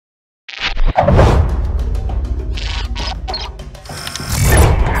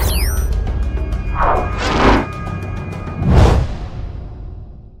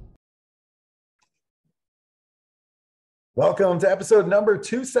Welcome to episode number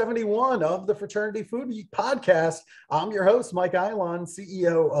 271 of the Fraternity Foodie Podcast. I'm your host, Mike Eilon,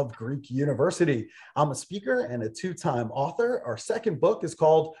 CEO of Greek University. I'm a speaker and a two-time author. Our second book is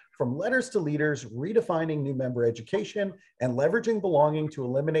called From Letters to Leaders, Redefining New Member Education and Leveraging Belonging to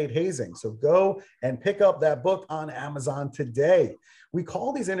Eliminate Hazing. So go and pick up that book on Amazon today. We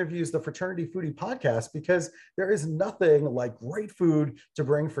call these interviews the Fraternity Foodie Podcast because there is nothing like great food to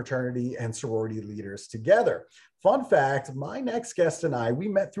bring fraternity and sorority leaders together. Fun fact, my next guest and I, we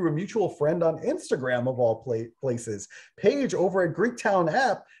met through a mutual friend on Instagram of all places. Paige over at Greektown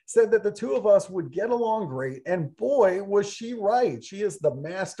app said that the two of us would get along great. And boy, was she right. She is the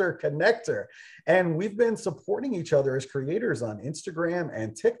master connector. And we've been supporting each other as creators on Instagram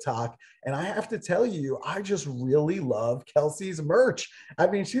and TikTok. And I have to tell you, I just really love Kelsey's merch. I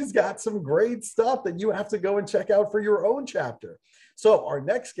mean, she's got some great stuff that you have to go and check out for your own chapter. So our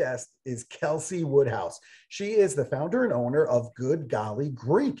next guest is Kelsey Woodhouse. She is the founder and owner of Good Golly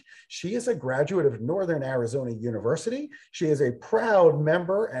Greek. She is a graduate of Northern Arizona University. She is a proud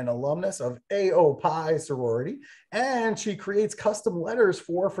member and alumnus of AO Pi sorority, and she creates custom letters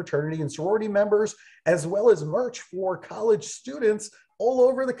for fraternity and sorority members, as well as merch for college students all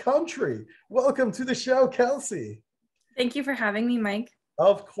over the country. Welcome to the show, Kelsey. Thank you for having me, Mike.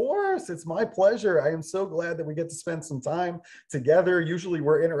 Of course, it's my pleasure. I am so glad that we get to spend some time together. Usually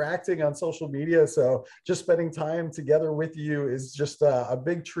we're interacting on social media, so just spending time together with you is just a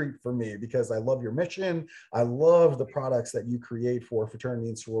big treat for me because I love your mission. I love the products that you create for fraternity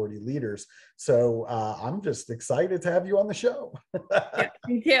and sorority leaders. So I'm just excited to have you on the show. Yeah,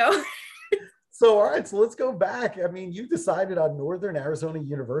 me too. So, all right, so let's go back. I mean, you decided on Northern Arizona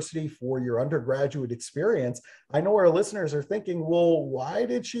University for your undergraduate experience. I know our listeners are thinking, well, why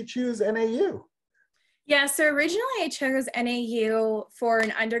did she choose NAU? Yeah, so originally I chose NAU for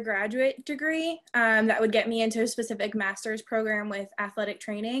an undergraduate degree that would get me into a specific master's program with athletic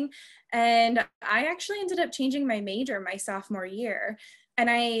training. And I actually ended up changing my major my sophomore year.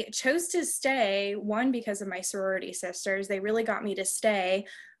 And I chose to stay, one, because of my sorority sisters. They really got me to stay.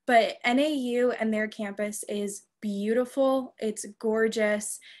 But NAU and their campus is beautiful, it's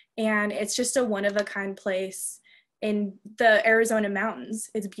gorgeous, and it's just a one-of-a-kind place in the Arizona mountains.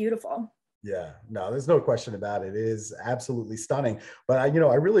 It's beautiful. Yeah, no, there's no question about it. It is absolutely stunning. But I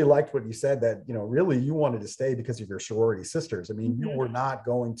really liked what you said that, really you wanted to stay because of your sorority sisters. I mean, you were not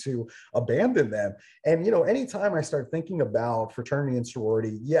going to abandon them. And, anytime I start thinking about fraternity and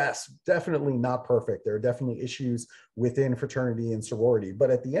sorority, yes, definitely not perfect. There are definitely issues within fraternity and sorority. But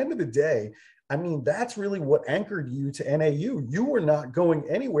at the end of the day, I mean, that's really what anchored you to NAU. You were not going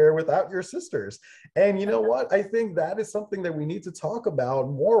anywhere without your sisters. And you know what? I think that is something that we need to talk about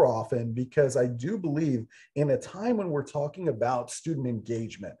more often because I do believe in a time when we're talking about student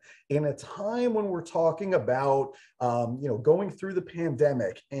engagement, in a time when we're talking about, going through the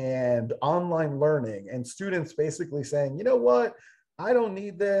pandemic and online learning and students basically saying, you know what? I don't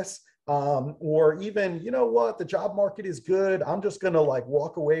need this. Or even, the job market is good. I'm just going to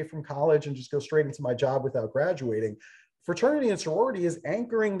walk away from college and just go straight into my job without graduating. Fraternity and sorority is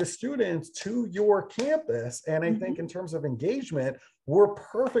anchoring the students to your campus. And I think in terms of engagement, we're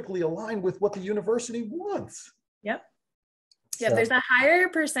perfectly aligned with what the university wants. Yep. Yeah, so there's a higher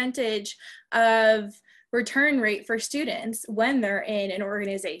percentage of return rate for students when they're in an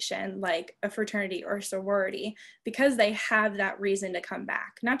organization like a fraternity or sorority because they have that reason to come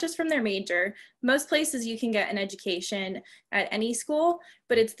back, not just from their major. Most places you can get an education at any school,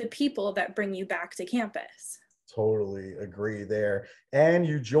 but it's the people that bring you back to campus. Totally agree there. And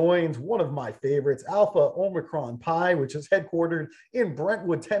you joined one of my favorites, Alpha Omicron Pi, which is headquartered in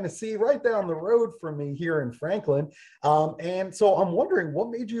Brentwood, Tennessee, right down the road from me here in Franklin. And so I'm wondering, what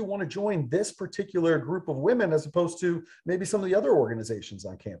made you want to join this particular group of women as opposed to maybe some of the other organizations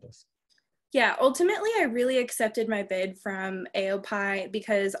on campus? Yeah, ultimately, I really accepted my bid from AO Pi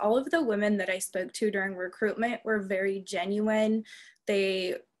because all of the women that I spoke to during recruitment were very genuine.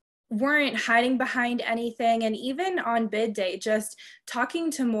 They weren't hiding behind anything. And even on bid day, just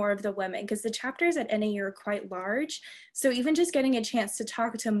talking to more of the women, because the chapters at NAU are quite large. So even just getting a chance to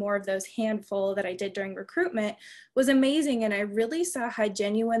talk to more of those handful that I did during recruitment was amazing. And I really saw how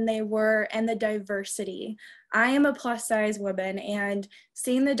genuine they were and the diversity. I am a plus size woman, and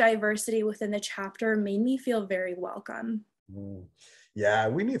seeing the diversity within the chapter made me feel very welcome. Yeah,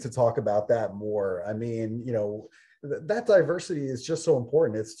 we need to talk about that more. I mean, that diversity is just so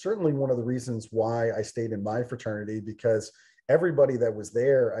important. It's certainly one of the reasons why I stayed in my fraternity, because everybody that was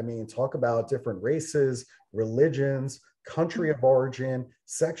there, I mean, talk about different races, religions, country of origin,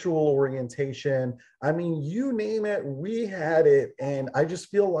 sexual orientation. I mean, you name it, we had it. And I just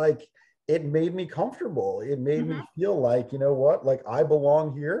feel like it made me comfortable. It made me Mhm. feel like, you know what, like I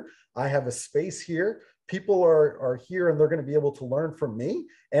belong here. I have a space here. People are here and they're going to be able to learn from me,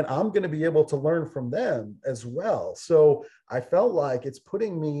 and I'm going to be able to learn from them as well. So I felt like it's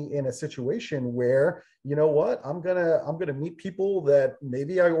putting me in a situation where, you know what, I'm gonna meet people that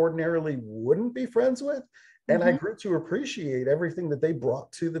maybe I ordinarily wouldn't be friends with. And I Mhm. grew to appreciate everything that they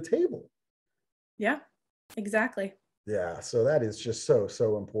brought to the table. Yeah, exactly. Yeah, so that is just so,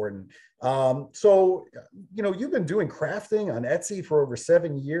 so important. So, you've been doing crafting on Etsy for over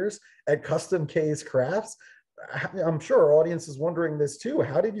 7 years at Custom K's Crafts. I'm sure our audience is wondering this too.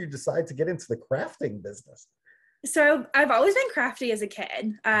 How did you decide to get into the crafting business? So I've always been crafty as a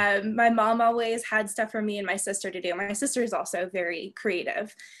kid. My mom always had stuff for me and my sister to do. My sister is also very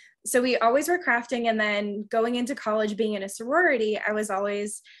creative. So we always were crafting. And then going into college, being in a sorority, I was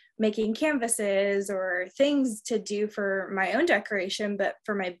always making canvases or things to do for my own decoration, but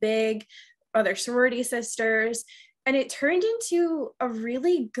for my big other sorority sisters. And it turned into a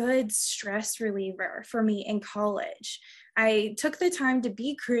really good stress reliever for me in college. I took the time to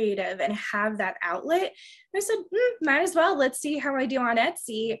be creative and have that outlet. I said, might as well. Let's see how I do on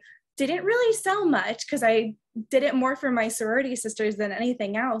Etsy. Didn't really sell much because I did it more for my sorority sisters than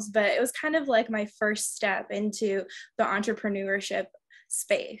anything else. But it was kind of like my first step into the entrepreneurship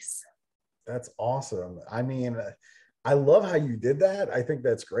space. That's awesome. I mean, I love how you did that. I think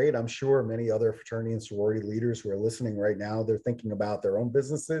that's great. I'm sure many other fraternity and sorority leaders who are listening right now, they're thinking about their own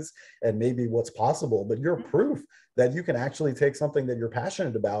businesses and maybe what's possible, but you're proof that you can actually take something that you're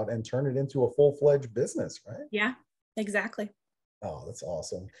passionate about and turn it into a full-fledged business, right? Yeah, exactly. Oh, that's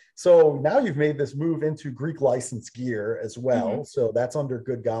awesome. So now you've made this move into Greek license gear as Mhm. well. So that's under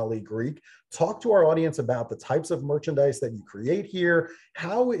Good Golly Greek. Talk to our audience about the types of merchandise that you create here.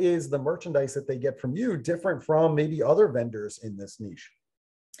 How is the merchandise that they get from you different from maybe other vendors in this niche?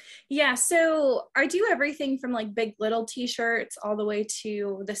 Yeah, so I do everything from like big little t-shirts all the way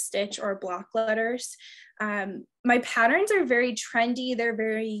to the stitch or block letters. My patterns are very trendy. They're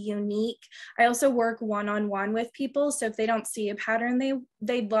very unique. I also work one-on-one with people. So if they don't see a pattern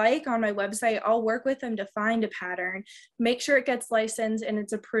they'd like on my website, I'll work with them to find a pattern, make sure it gets licensed and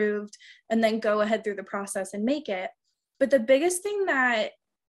it's approved, and then go ahead through the process and make it. But the biggest thing that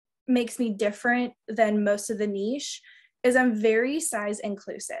makes me different than most of the niche is I'm very size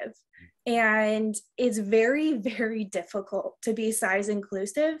inclusive. And it's very, very difficult to be size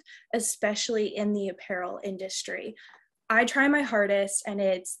inclusive, especially in the apparel industry. I try my hardest, and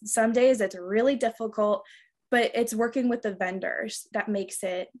it's some days it's really difficult, but it's working with the vendors that makes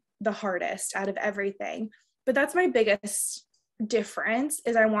it the hardest out of everything. But that's my biggest difference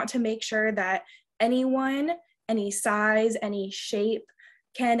is I want to make sure that anyone, any size, any shape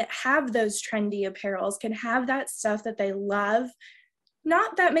can have those trendy apparels, can have that stuff that they love,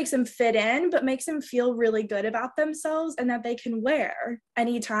 not that makes them fit in, but makes them feel really good about themselves and that they can wear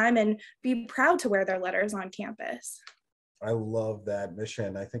anytime and be proud to wear their letters on campus. I love that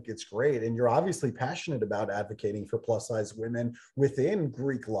mission. I think it's great. And you're obviously passionate about advocating for plus size women within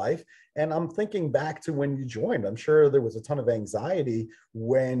Greek life. And I'm thinking back to when you joined. I'm sure there was a ton of anxiety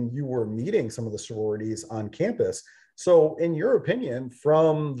when you were meeting some of the sororities on campus. So, in your opinion,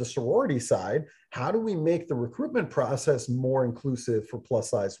 from the sorority side, how do we make the recruitment process more inclusive for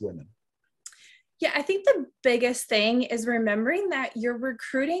plus size women? Yeah, I think the biggest thing is remembering that you're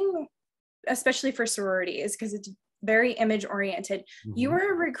recruiting, especially for sororities, because it's very image oriented. You Mhm.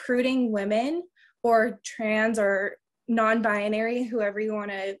 are recruiting women or trans or non-binary, whoever you want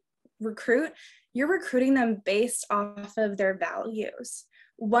to recruit. You're recruiting them based off of their values.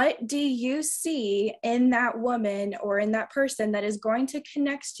 What do you see in that woman or in that person that is going to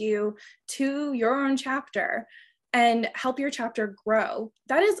connect you to your own chapter and help your chapter grow?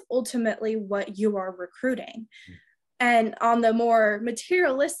 That is ultimately what you are recruiting. And on the more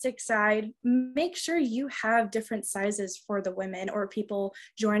materialistic side, make sure you have different sizes for the women or people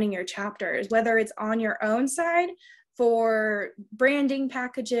joining your chapters, whether it's on your own side for branding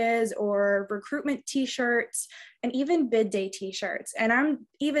packages or recruitment t-shirts and even bid day t-shirts. And I'm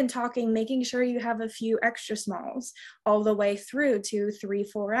even talking making sure you have a few extra smalls all the way through to 3,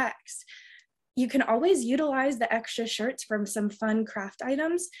 4X. You can always utilize the extra shirts from some fun craft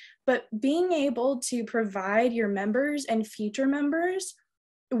items, but being able to provide your members and future members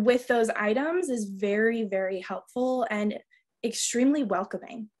with those items is very, very helpful and extremely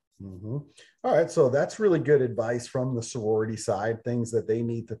welcoming. Mhm. All right, so that's really good advice from the sorority side, things that they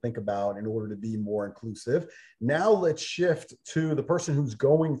need to think about in order to be more inclusive. Now let's shift to the person who's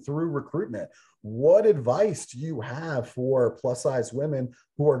going through recruitment. What advice do you have for plus size women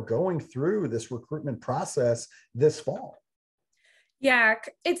who are going through this recruitment process this fall? Yeah,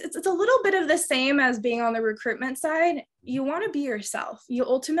 it's a little bit of the same as being on the recruitment side. You want to be yourself. You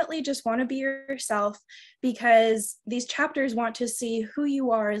ultimately just want to be yourself because these chapters want to see who you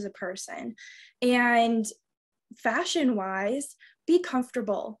are as a person. And fashion wise, be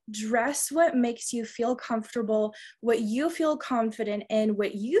comfortable. Dress what makes you feel comfortable, what you feel confident in,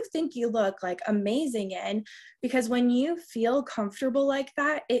 what you think you look like amazing in. Because when you feel comfortable like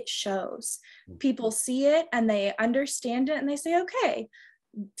that, it shows. People see it and they understand it and they say, okay,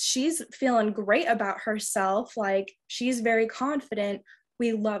 she's feeling great about herself. Like she's very confident.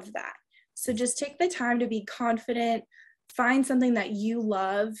 We love that. So just take the time to be confident, find something that you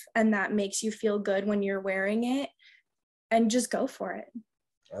love and that makes you feel good when you're wearing it, and just go for it.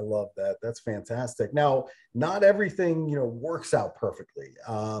 I love that. That's fantastic. Now, not everything, works out perfectly.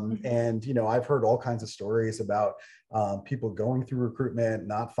 And, I've heard all kinds of stories about people going through recruitment,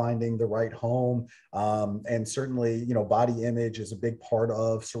 not finding the right home. And certainly, body image is a big part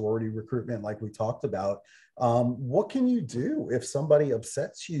of sorority recruitment, like we talked about. What can you do if somebody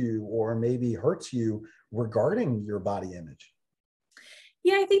upsets you or maybe hurts you regarding your body image?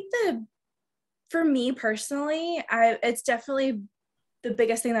 Yeah, I think for me personally, it's definitely the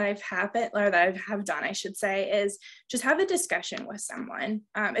biggest thing that I have done, I should say, is just have a discussion with someone.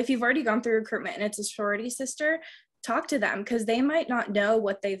 If you've already gone through recruitment and it's a sorority sister, talk to them because they might not know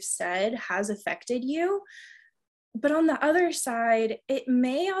what they've said has affected you. But on the other side, it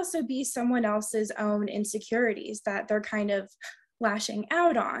may also be someone else's own insecurities that they're kind of lashing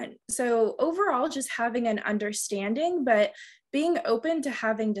out on. So overall, just having an understanding, but being open to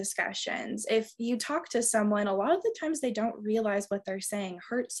having discussions. If you talk to someone, a lot of the times they don't realize what they're saying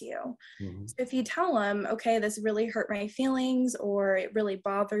hurts you. Mm-hmm. So if you tell them, okay, this really hurt my feelings, or it really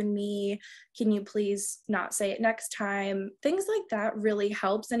bothered me, can you please not say it next time? Things like that really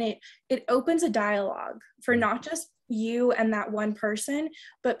helps. And it opens a dialogue for not just you and that one person,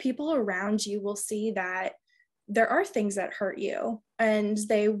 but people around you will see that there are things that hurt you and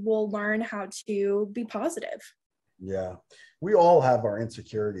they will learn how to be positive. Yeah, we all have our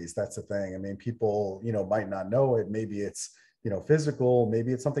insecurities. That's the thing. I mean, people, might not know it. Maybe it's, physical,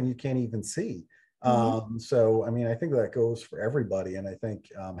 maybe it's something you can't even see. So, I mean, I think that goes for everybody. And I think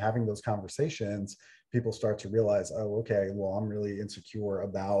having those conversations, people start to realize, oh, okay, well, I'm really insecure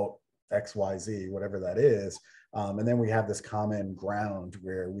about XYZ, whatever that is. And then we have this common ground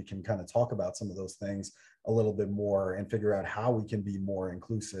where we can kind of talk about some of those things a little bit more and figure out how we can be more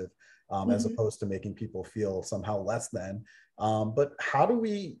inclusive. As opposed to making people feel somehow less than. But how do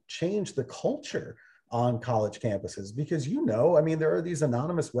we change the culture on college campuses? Because, I mean, there are these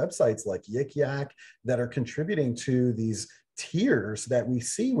anonymous websites like Yik Yak that are contributing to these tiers that we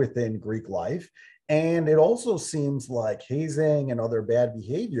see within Greek life. And it also seems like hazing and other bad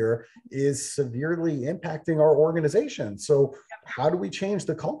behavior is severely impacting our organization. So how do we change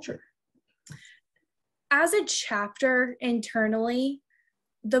the culture? As a chapter internally,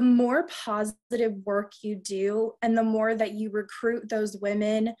 the more positive work you do and the more that you recruit those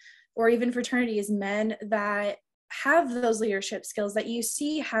women or even fraternities, men that have those leadership skills that you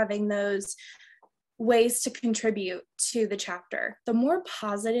see having those ways to contribute to the chapter, the more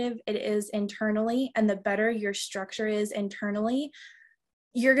positive it is internally and the better your structure is internally,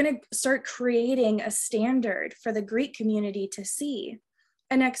 you're going to start creating a standard for the Greek community to see.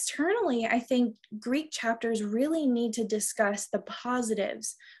 And externally, I think Greek chapters really need to discuss the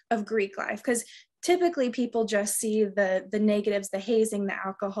positives of Greek life because typically people just see the negatives, the hazing, the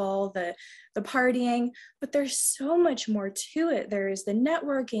alcohol, the partying, but there's so much more to it. There's the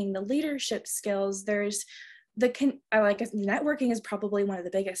networking, the leadership skills, there's networking is probably one of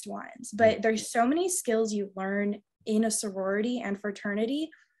the biggest ones, but there's so many skills you learn in a sorority and fraternity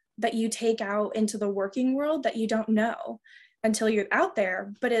that you take out into the working world that you don't know until you're out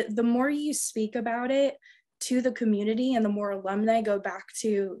there. But the more you speak about it to the community and the more alumni go back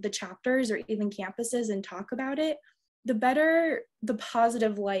to the chapters or even campuses and talk about it, the better the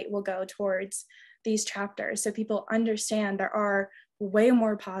positive light will go towards these chapters. So people understand there are way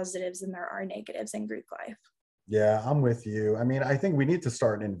more positives than there are negatives in Greek life. Yeah, I'm with you. I mean, I think we need to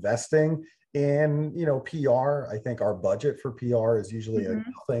start investing in, PR. I think our budget for PR is usually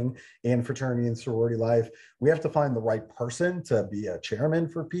nothing in fraternity and sorority life. We have to find the right person to be a chairman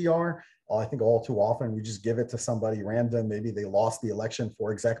for PR. I think all too often we just give it to somebody random. Maybe they lost the election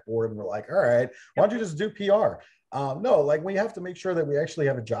for exec board and we're like, all right, why don't you just do PR? No, like we have to make sure that we actually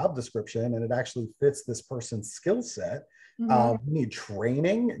have a job description and it actually fits this person's skill set. We need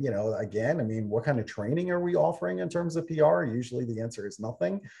training, again, I mean, what kind of training are we offering in terms of PR? Usually the answer is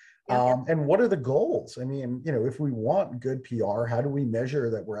nothing. Yep. And what are the goals? I mean, if we want good PR, how do we measure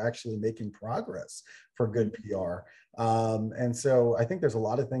that we're actually making progress for good PR? And so I think there's a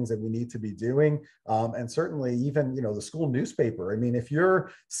lot of things that we need to be doing. And certainly even, the school newspaper. I mean, if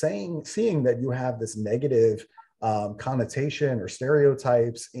you're seeing that you have this negative connotation or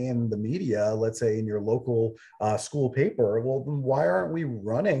stereotypes in the media, let's say in your local school paper, well, then why aren't we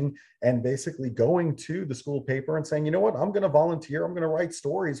running and basically going to the school paper and saying, you know what, I'm going to volunteer, I'm going to write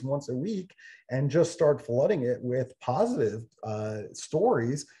stories once a week and just start flooding it with positive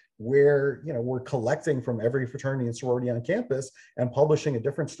stories where, we're collecting from every fraternity and sorority on campus and publishing a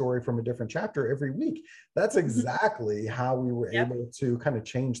different story from a different chapter every week. That's exactly how we were able to kind of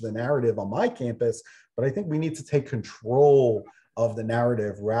change the narrative on my campus. But I think we need to take control of the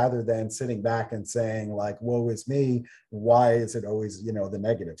narrative rather than sitting back and saying like, woe is me. Why is it always, the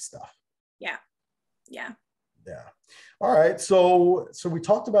negative stuff? Yeah. All right. So we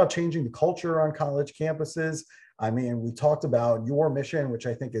talked about changing the culture on college campuses. I mean, we talked about your mission, which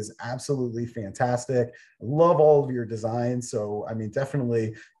I think is absolutely fantastic. Love all of your designs. So, I mean,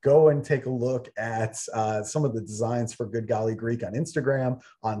 definitely go and take a look at some of the designs for Good Golly Greek on Instagram,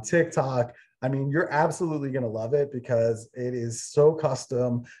 on TikTok. I mean, you're absolutely going to love it because it is so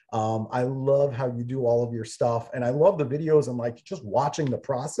custom. I love how you do all of your stuff. And I love the videos and like just watching the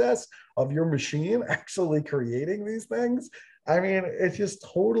process of your machine actually creating these things. I mean, it just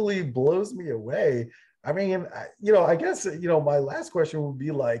totally blows me away. I mean, I guess, my last question would be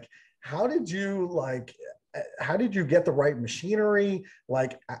like, how did you get the right machinery?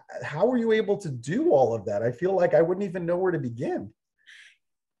 Like, how were you able to do all of that? I feel like I wouldn't even know where to begin.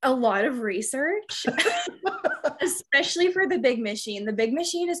 A lot of research, especially for the big machine. The big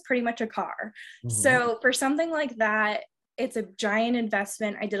machine is pretty much a car. Mm-hmm. So for something like that, it's a giant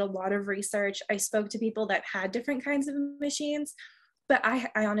investment. I did a lot of research. I spoke to people that had different kinds of machines. But I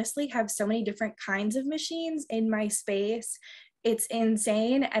honestly have so many different kinds of machines in my space. It's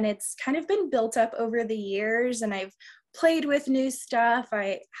insane. And it's kind of been built up over the years. And I've played with new stuff.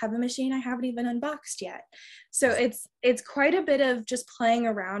 I have a machine I haven't even unboxed yet. So it's quite a bit of just playing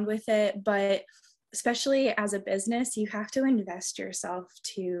around with it. But especially as a business, you have to invest yourself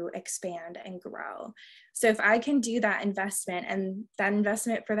to expand and grow. So if I can do that investment, and that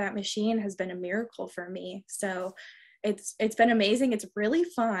investment for that machine has been a miracle for me. So it's been amazing. It's really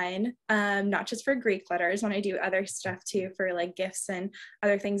fun, not just for Greek letters, when I do other stuff too for like gifts and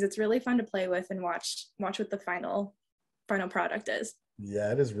other things. It's really fun to play with and watch what the final product is.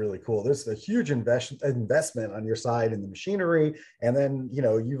 Yeah, it is really cool. There's a huge investment on your side in the machinery. And then,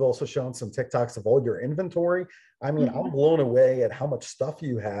 you've also shown some TikToks of all your inventory. I mean, I'm blown away at how much stuff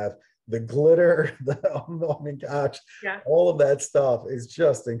you have. The glitter, oh my gosh, all of that stuff is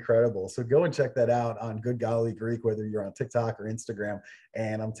just incredible. So go and check that out on Good Golly Greek, whether you're on TikTok or Instagram.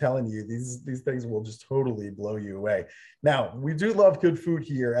 And I'm telling you, these things will just totally blow you away. Now, we do love good food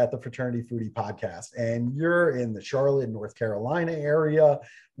here at the Fraternity Foodie Podcast, and you're in the Charlotte, North Carolina area.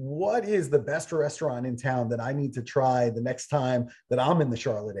 What is the best restaurant in town that I need to try the next time that I'm in the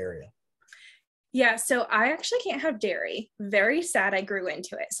Charlotte area? Yeah, so I actually can't have dairy. Very sad I grew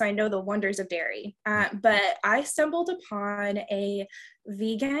into it. So I know the wonders of dairy. But I stumbled upon a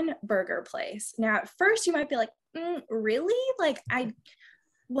vegan burger place. Now, at first you might be like, really? Like,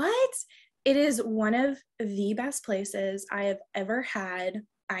 what? It is one of the best places I have ever had.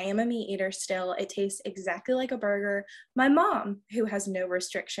 I am a meat eater still. It tastes exactly like a burger. My mom, who has no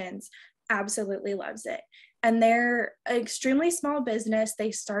restrictions, absolutely loves it. And they're an extremely small business. They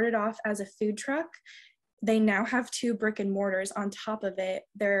started off as a food truck. They now have 2 brick and mortars on top of it.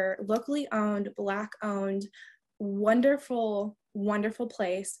 They're locally owned, Black owned, wonderful, wonderful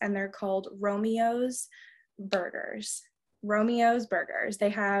place. And they're called Romeo's Burgers. Romeo's Burgers. They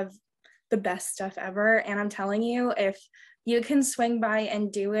have the best stuff ever. And I'm telling you, if you can swing by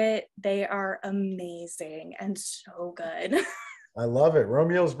and do it, they are amazing and so good. I love it.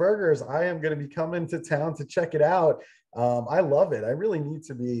 Romeo's Burgers. I am going to be coming to town to check it out. I love it. I really need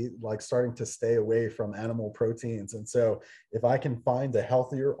to be like starting to stay away from animal proteins. And so if I can find a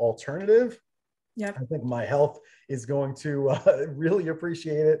healthier alternative, I think my health is going to really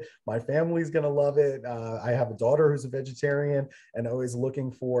appreciate it. My family's going to love it. I have a daughter who's a vegetarian and always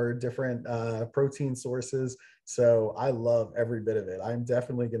looking for different protein sources. So I love every bit of it. I'm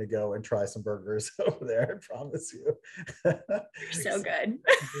definitely going to go and try some burgers over there. I promise you. So good.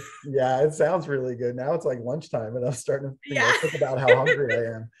 Yeah, it sounds really good. Now it's like lunchtime and I'm starting to think about how hungry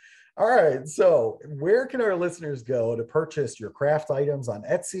I am. All right. So where can our listeners go to purchase your craft items on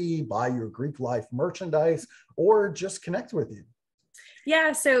Etsy, buy your Greek life merchandise, or just connect with you?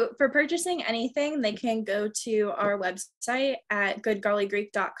 Yeah, so for purchasing anything, they can go to our website at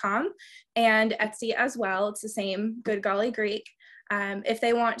goodgollygreek.com and Etsy as well. It's the same, Good Golly Greek. If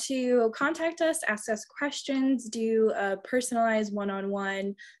they want to contact us, ask us questions, do a personalized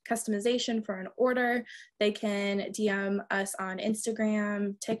one-on-one customization for an order, they can DM us on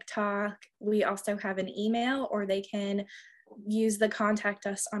Instagram, TikTok. We also have an email, or they can use the contact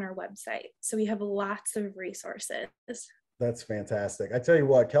us on our website. So we have lots of resources. That's fantastic. I tell you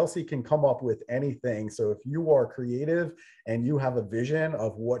what, Kelsey can come up with anything. So if you are creative and you have a vision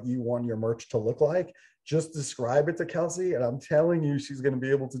of what you want your merch to look like, just describe it to Kelsey, and I'm telling you, she's going to be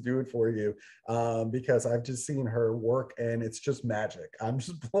able to do it for you, because I've just seen her work and it's just magic. I'm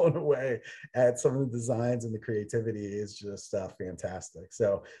just blown away at some of the designs, and the creativity is just fantastic.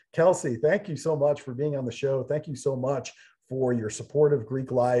 So Kelsey, thank you so much for being on the show. Thank you so much for your support of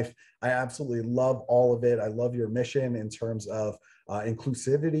Greek life. I absolutely love all of it. I love your mission in terms of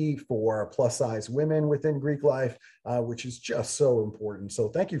inclusivity for plus size women within Greek life, which is just so important. So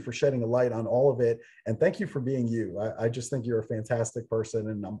thank you for shedding a light on all of it. And thank you for being you. I just think you're a fantastic person,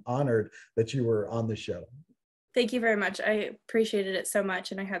 and I'm honored that you were on the show. Thank you very much. I appreciated it so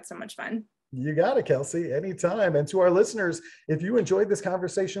much, and I had so much fun. You got it, Kelsey, anytime. And to our listeners, if you enjoyed this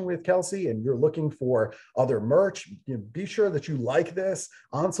conversation with Kelsey and you're looking for other merch, be sure that you like this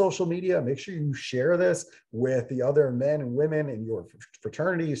on social media. Make sure you share this with the other men and women in your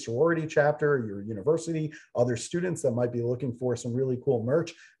fraternity, sorority chapter, your university, other students that might be looking for some really cool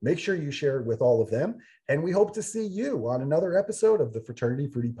merch. Make sure you share it with all of them. And we hope to see you on another episode of the Fraternity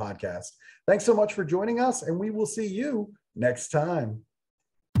Foodie Podcast. Thanks so much for joining us, and we will see you next time.